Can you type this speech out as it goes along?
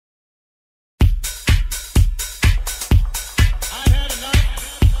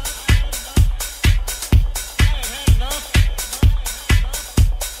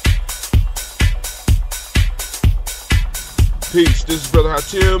Peace. This is Brother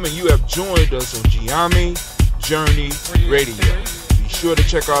Hatim, and you have joined us on Giami Journey Radio. Be sure to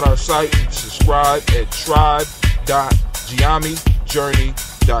check out our site and subscribe at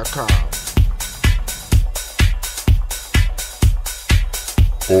tribe.giamijourney.com.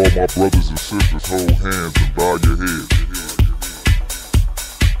 All my brothers and sisters, hold hands and bow your heads.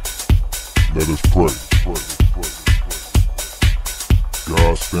 Let us pray.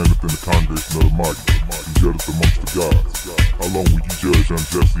 God standeth in the congregation of the mighty. He judgeth amongst the gods. How long will you judge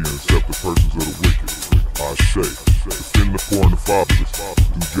unjustly and accept the persons of the wicked? Ashe. Defend the poor and the fatherless.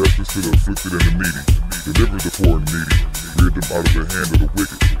 Do justice to the afflicted and the needy. Deliver the poor and needy. Rid them out of the hand of the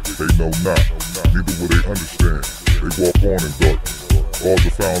wicked. They know not, neither will they understand. They walk on in darkness. All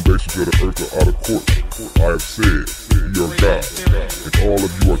the foundations of the earth are out of court. I have said, ye are God, and all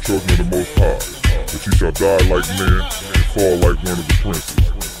of you are children of the Most High. But ye shall die like men, and fall like one of the princes.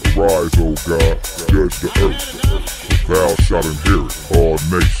 Arise, O God, judge the earth, for thou shalt inherit all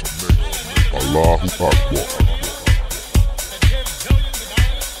nations. Allahu Akbar.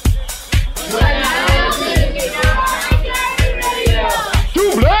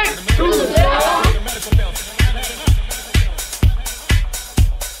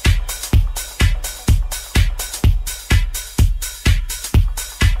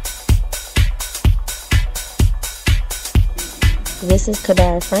 This is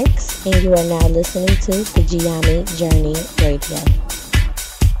Kadara Franks, and you are now listening to the Giami Journey Radio.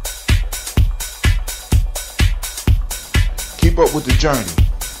 Keep up with the journey.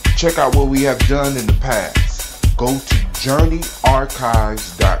 Check out what we have done in the past. Go to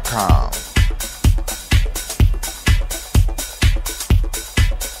journeyarchives.com.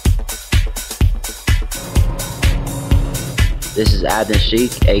 This is Adnan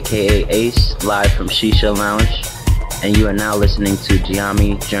Sheik, aka Ace, live from Shisha Lounge, and you are now listening to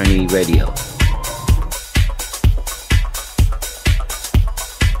Giami Journey Radio.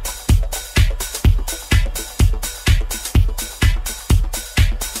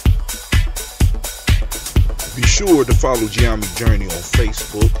 Be sure to follow Giami Journey on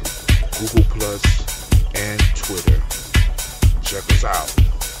Facebook, Google Plus, and Twitter. Check us out.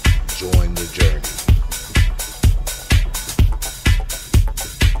 Join the journey.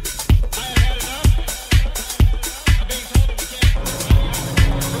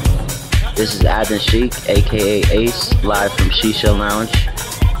 This is Adnan Sheik, aka Ace, live from Shisha Lounge,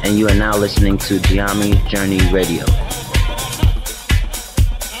 and you are now listening to Giami Journey Radio.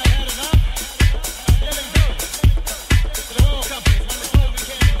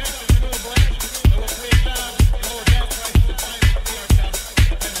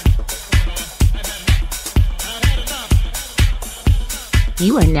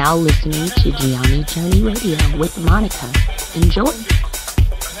 You are now listening to Giami Journey Radio with Monica. Enjoy.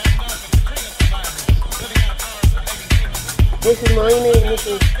 This is Melina, and this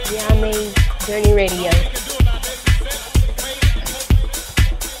is Giami Journey Radio.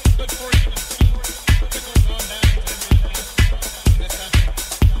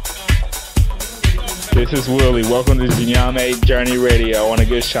 This is Willie. Welcome to Giami Journey Radio. I want to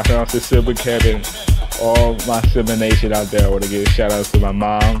give a shout out to Sibling Kevin, all my Sibling Nation out there. I want to give a shout out to my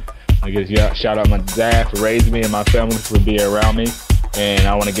mom. I want to give a shout out to my dad for raising me and my family for being around me. And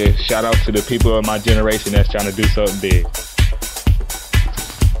I want to give a shout out to the people of my generation that's trying to do something big.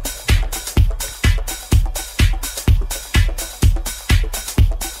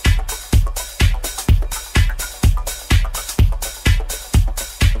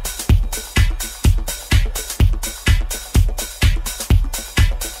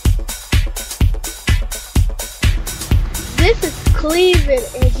 This is Cleveland,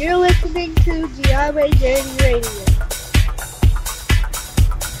 and you're listening to Giami Journey Radio.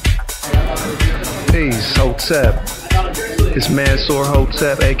 Peace, Hotep. It's Mansour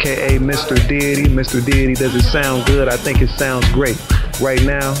Hotep, aka Mr. Deity. Mr. Deity, does it sound good? I think it sounds great. Right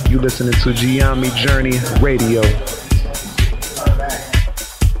now, you listening to Giami Journey Radio.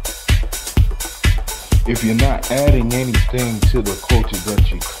 If you're not adding anything to the culture that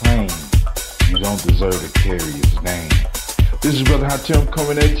you claim, you don't deserve to carry his name. This is Brother Hatim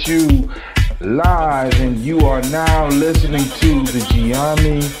coming at you live, and you are now listening to the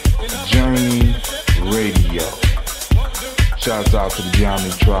Giami Journey Radio. Shouts out to the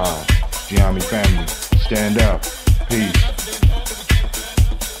Giami tribe, Giami family. Stand up. Peace.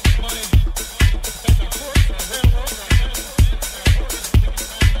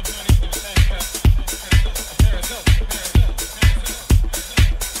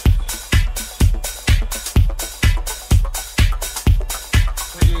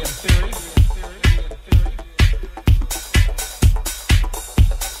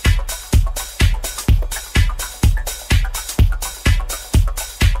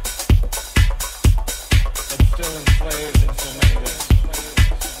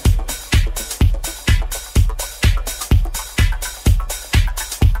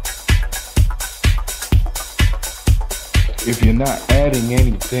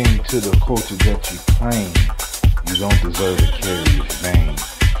 adding anything to the culture that you claim, you don't deserve to carry his name.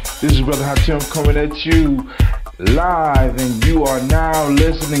 This is Brother Hatim coming at you live, and you are now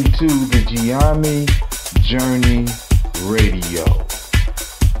listening to the Giami Journey Radio.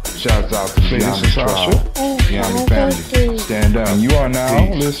 Shouts out to Giami Tribe, Giami family. Stand up. And you are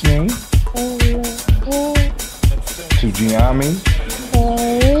now listening to Giami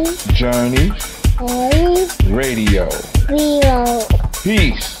Journey Radio.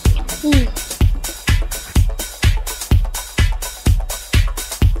 Peace.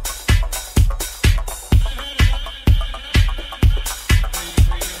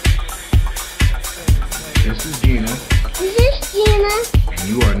 This is Gina. And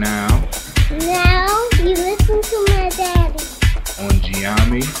you are now you listen to my daddy. on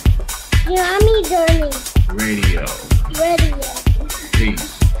Giami Journey Radio.